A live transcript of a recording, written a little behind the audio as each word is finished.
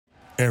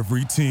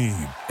Every team,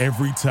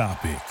 every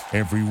topic,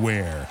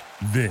 everywhere.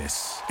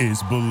 This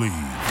is Believe.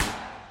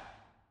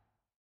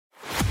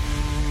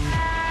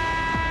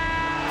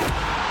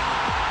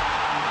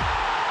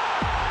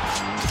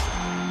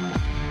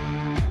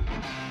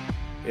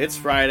 It's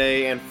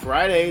Friday, and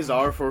Fridays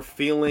are for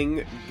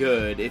feeling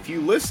good. If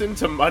you listen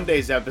to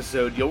Monday's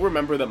episode, you'll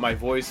remember that my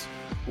voice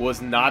was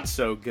not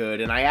so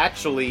good, and I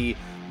actually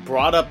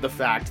brought up the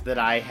fact that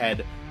I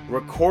had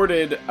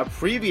recorded a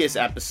previous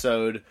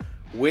episode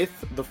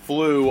with the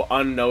flu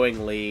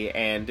unknowingly,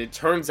 and it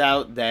turns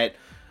out that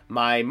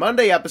my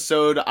Monday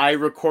episode I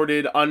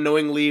recorded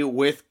unknowingly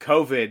with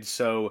COVID.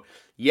 So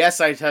yes,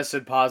 I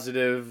tested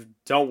positive.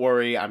 Don't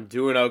worry, I'm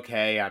doing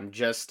okay. I'm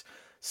just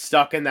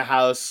stuck in the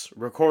house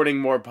recording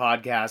more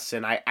podcasts,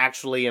 and I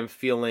actually am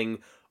feeling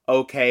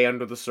okay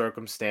under the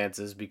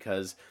circumstances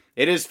because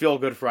it is Feel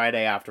Good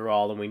Friday after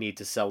all, and we need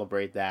to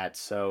celebrate that.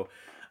 So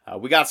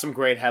we got some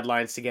great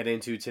headlines to get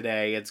into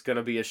today. It's going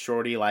to be a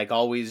shorty, like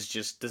always,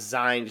 just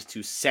designed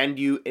to send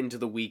you into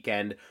the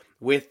weekend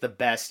with the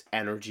best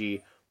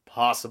energy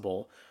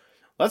possible.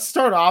 Let's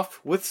start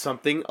off with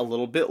something a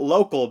little bit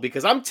local,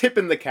 because I'm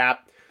tipping the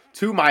cap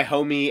to my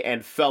homie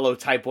and fellow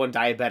type 1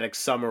 diabetic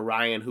Summer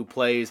Ryan, who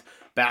plays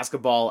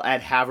basketball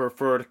at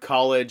Haverford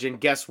College.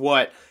 And guess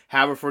what?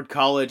 Haverford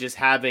College is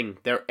having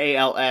their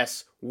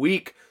ALS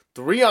Week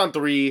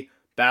 3-on-3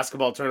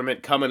 basketball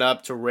tournament coming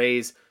up to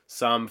raise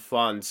some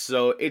funds.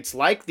 So it's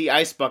like the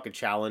Ice Bucket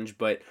Challenge,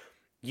 but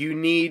you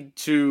need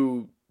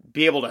to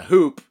be able to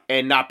hoop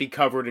and not be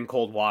covered in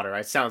cold water.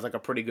 It sounds like a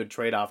pretty good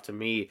trade-off to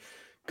me.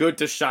 Good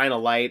to shine a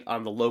light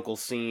on the local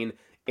scene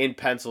in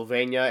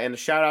Pennsylvania, and a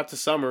shout out to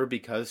Summer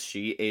because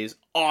she is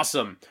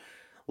awesome.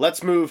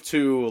 Let's move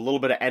to a little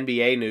bit of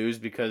NBA news,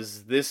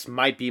 because this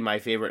might be my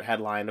favorite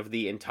headline of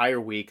the entire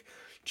week.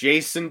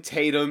 Jason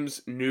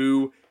Tatum's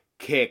new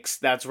kicks.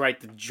 That's right,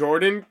 the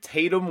Jordan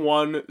Tatum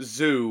 1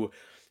 Zoo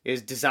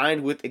is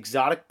designed with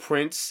exotic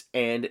prints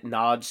and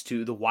nods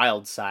to the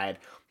wild side.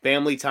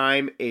 Family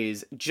time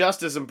is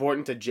just as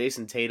important to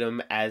Jason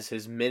Tatum as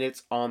his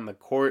minutes on the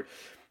court,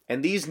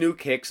 and these new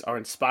kicks are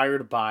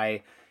inspired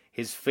by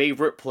his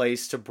favorite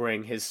place to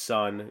bring his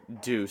son,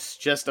 Deuce.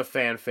 Just a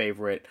fan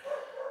favorite.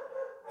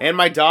 And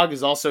my dog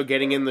is also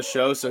getting in the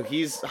show, so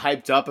he's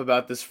hyped up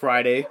about this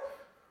Friday.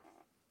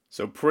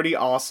 So pretty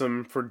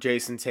awesome for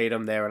Jason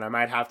Tatum there, and I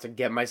might have to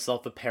get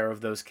myself a pair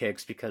of those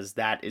kicks because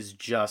that is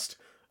just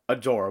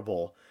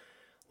adorable.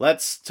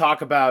 Let's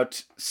talk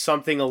about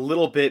something a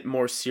little bit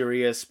more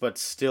serious, but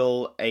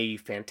still a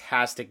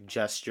fantastic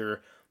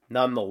gesture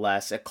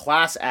nonetheless. A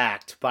class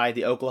act by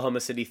the Oklahoma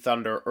City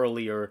Thunder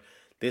earlier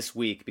this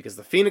week, because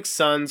the Phoenix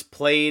Suns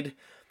played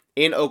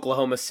in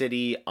Oklahoma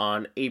City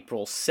on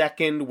April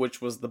 2nd,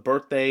 which was the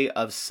birthday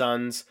of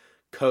Suns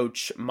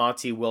coach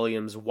Monty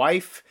Williams'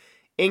 wife,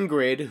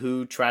 Ingrid,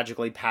 who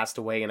tragically passed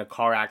away in a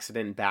car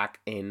accident back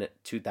in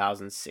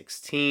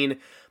 2016.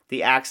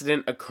 The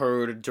accident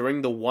occurred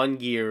during the 1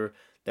 year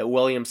that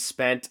Williams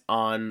spent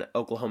on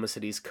Oklahoma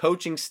City's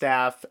coaching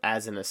staff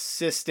as an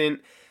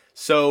assistant.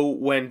 So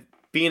when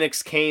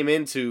Phoenix came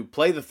in to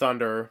play the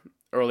Thunder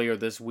earlier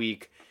this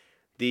week,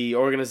 the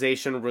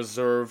organization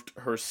reserved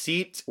her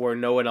seat where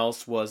no one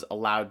else was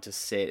allowed to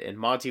sit. And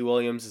Monty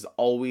Williams is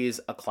always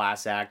a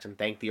class act and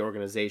thanked the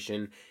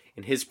organization.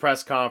 In his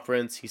press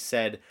conference, he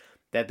said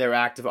that their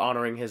act of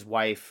honoring his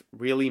wife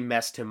really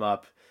messed him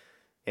up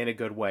in a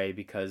good way,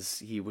 because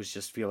he was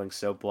just feeling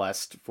so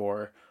blessed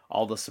for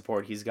all the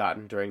support he's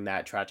gotten during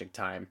that tragic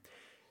time.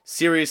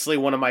 Seriously,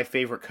 one of my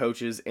favorite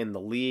coaches in the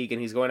league, and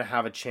he's going to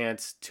have a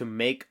chance to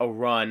make a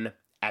run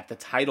at the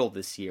title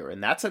this year.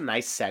 And that's a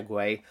nice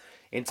segue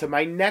into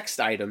my next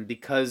item,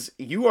 because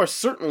you are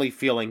certainly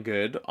feeling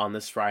good on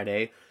this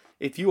Friday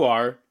if you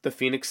are the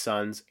Phoenix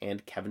Suns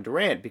and Kevin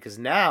Durant, because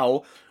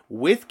now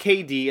with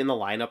KD in the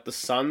lineup, the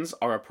Suns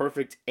are a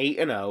perfect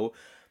 8-0.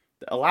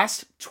 The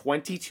last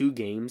 22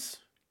 games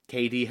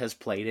KD has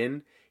played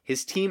in,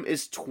 his team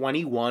is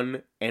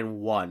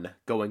 21-1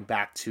 going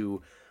back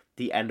to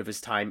the end of his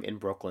time in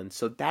Brooklyn.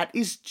 So that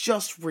is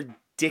just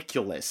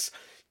ridiculous.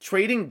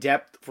 Trading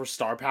depth for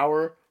star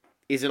power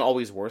isn't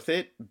always worth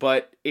it,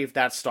 but if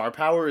that star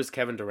power is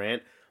Kevin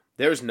Durant,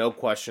 there's no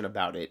question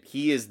about it.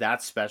 He is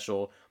that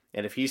special,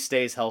 and if he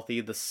stays healthy,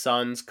 the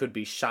Suns could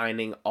be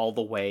shining all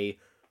the way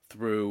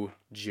through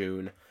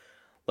June.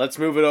 Let's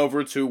move it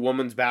over to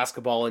women's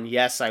basketball, and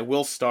yes, I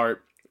will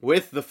start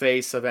with the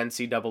face of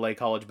NCAA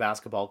college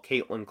basketball,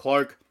 Caitlin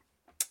Clark.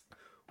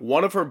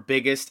 One of her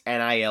biggest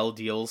NIL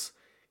deals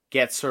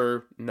gets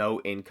her no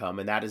income,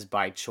 and that is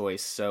by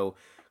choice. So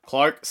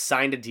Clark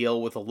signed a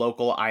deal with a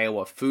local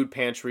Iowa food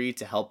pantry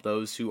to help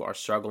those who are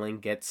struggling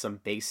get some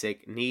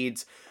basic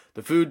needs.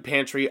 The food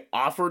pantry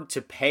offered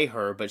to pay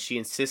her, but she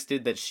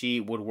insisted that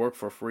she would work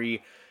for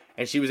free,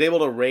 and she was able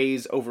to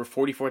raise over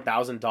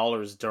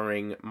 $44,000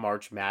 during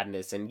March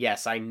Madness. And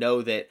yes, I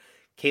know that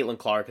Caitlin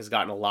Clark has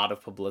gotten a lot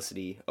of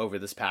publicity over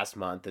this past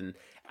month, and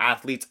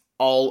athletes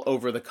all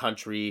over the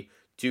country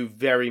do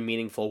very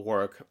meaningful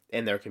work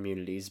in their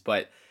communities.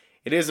 But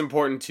it is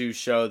important to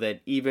show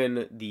that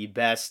even the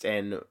best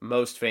and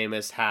most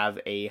famous have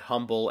a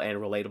humble and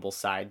relatable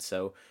side.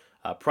 So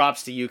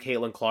props to you,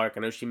 Caitlin Clark. I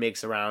know she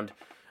makes around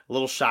a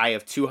little shy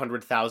of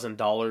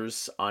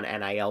 $200,000 on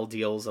NIL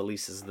deals, at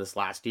least as this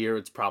last year.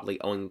 It's probably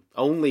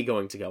only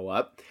going to go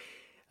up.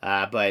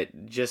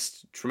 But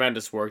just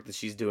tremendous work that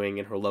she's doing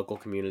in her local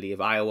community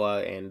of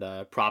Iowa,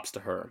 and props to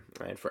her.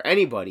 And for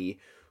anybody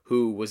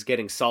who was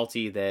getting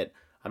salty that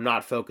I'm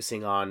not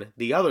focusing on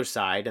the other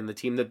side and the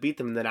team that beat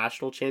them in the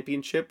national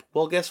championship,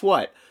 well, guess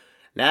what?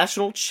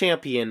 National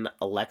champion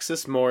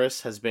Alexis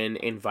Morris has been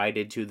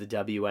invited to the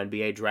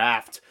WNBA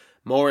draft.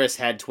 Morris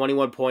had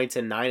 21 points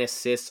and 9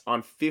 assists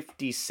on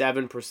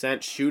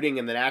 57% shooting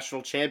in the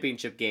national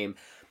championship game.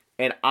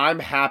 And I'm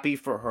happy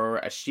for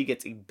her as she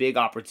gets a big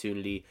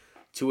opportunity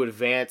to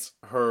advance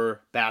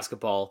her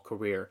basketball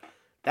career.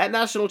 That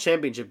national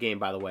championship game,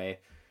 by the way,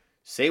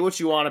 say what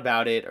you want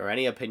about it or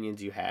any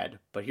opinions you had,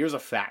 but here's a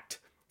fact.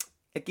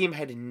 That game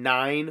had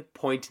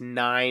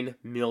 9.9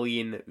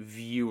 million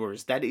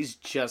viewers. That is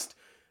just,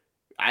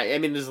 I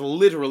mean, it's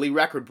literally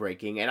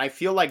record-breaking, and I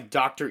feel like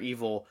Dr.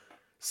 Evil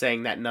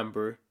saying that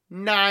number,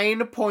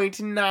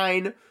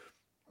 9.9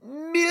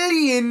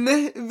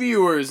 million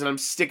viewers, and I'm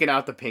sticking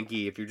out the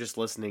pinky if you're just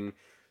listening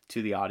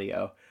to the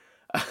audio.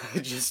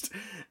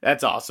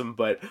 That's awesome,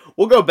 but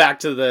we'll go back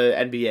to the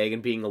NBA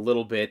and being a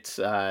little bit,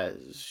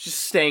 just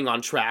staying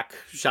on track,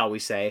 shall we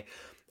say.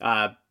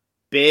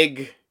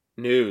 Big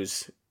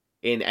news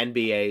in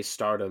NBA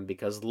stardom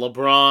because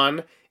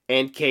LeBron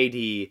and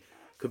KD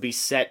could be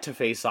set to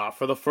face off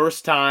for the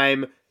first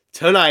time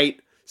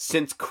tonight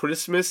since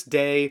Christmas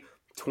Day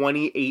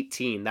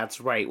 2018. That's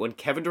right, when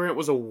Kevin Durant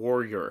was a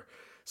Warrior.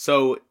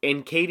 So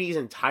in KD's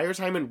entire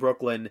time in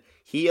Brooklyn,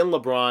 he and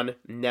LeBron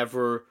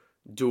never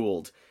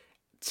dueled.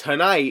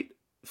 Tonight,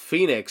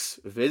 Phoenix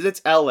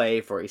visits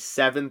LA for a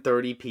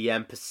 7:30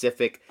 p.m.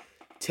 Pacific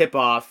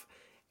tip-off.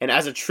 And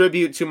as a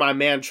tribute to my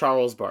man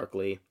Charles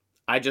Barkley,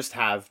 I just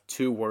have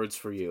 2 words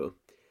for you.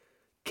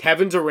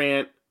 Kevin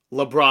Durant,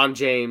 LeBron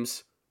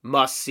James,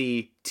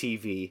 must-see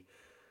TV.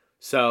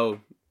 So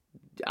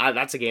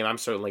that's a game I'm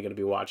certainly going to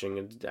be watching.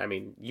 And I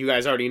mean, you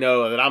guys already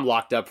know that I'm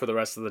locked up for the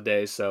rest of the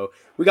day. So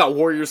we got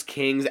Warriors,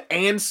 Kings,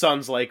 and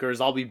Suns, Lakers.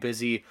 I'll be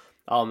busy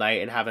all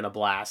night and having a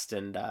blast.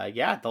 And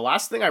the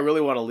last thing I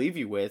really want to leave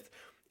you with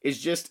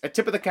is just a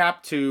tip of the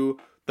cap to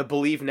the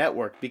Believe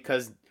Network,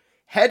 because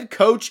head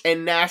coach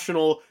and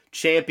national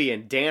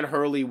champion Dan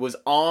Hurley was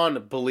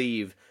on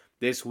Believe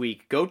this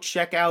week. Go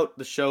check out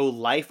the show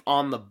Life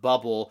on the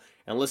Bubble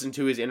and listen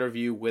to his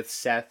interview with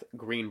Seth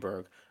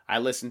Greenberg. I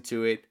listened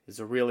to it. It's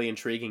a really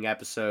intriguing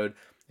episode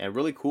and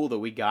really cool that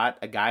we got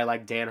a guy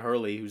like Dan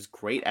Hurley who's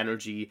great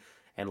energy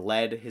and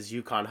led his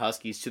UConn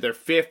Huskies to their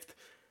 5th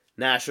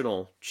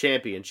national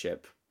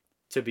championship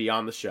to be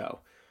on the show.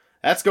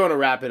 That's going to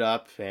wrap it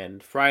up,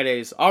 and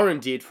Fridays are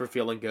indeed for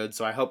feeling good,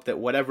 so I hope that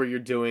whatever you're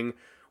doing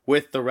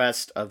with the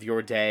rest of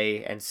your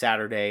day and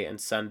Saturday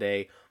and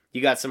Sunday,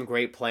 you got some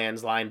great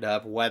plans lined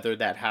up, whether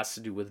that has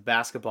to do with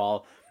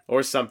basketball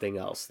or something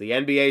else. The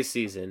NBA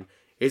season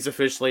is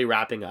officially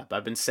wrapping up.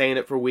 I've been saying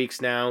it for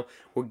weeks now.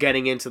 We're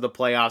getting into the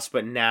playoffs,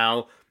 but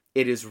now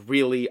it is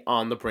really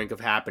on the brink of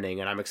happening,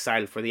 and I'm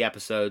excited for the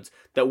episodes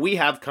that we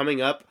have coming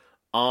up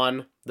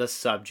on the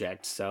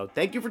subject. So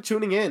thank you for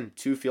tuning in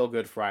to Feel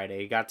Good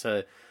Friday. You got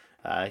to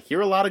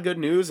hear a lot of good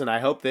news, and I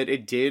hope that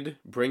it did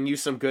bring you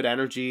some good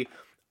energy.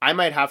 I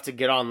might have to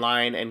get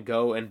online and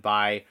go and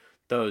buy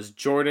those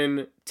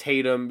Jordan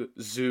Tatum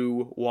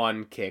Zoo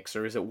 1 kicks,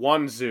 or is it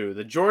 1 Zoo?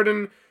 The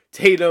Jordan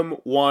Tatum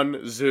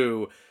 1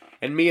 Zoo.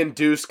 And me and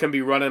Deuce can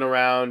be running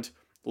around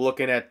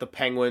looking at the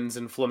penguins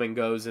and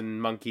flamingos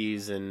and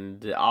monkeys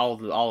and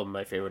all of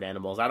my favorite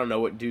animals. I don't know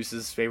what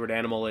Deuce's favorite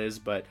animal is,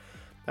 but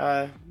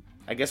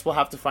I guess we'll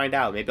have to find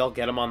out. Maybe I'll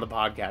get him on the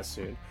podcast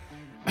soon.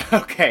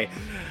 Okay,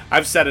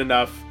 I've said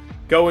enough.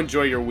 Go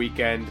enjoy your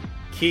weekend.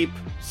 Keep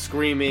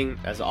screaming,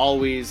 as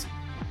always.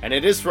 And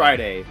it is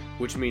Friday,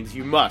 which means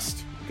you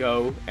must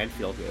go and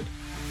feel good.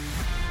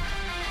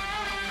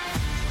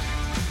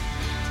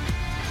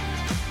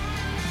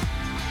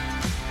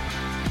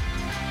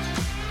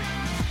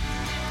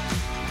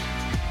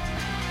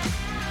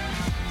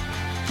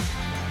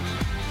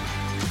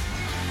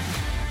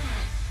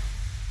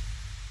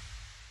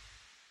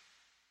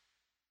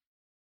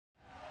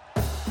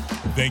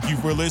 Thank you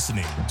for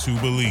listening to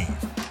Believe.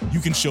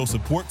 You can show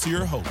support to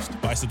your host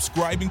by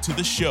subscribing to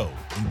the show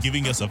and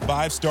giving us a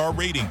 5-star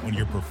rating on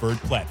your preferred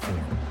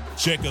platform.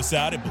 Check us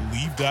out at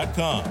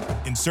Believe.com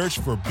and search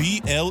for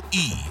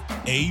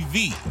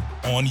BLEAV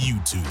on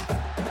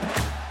YouTube.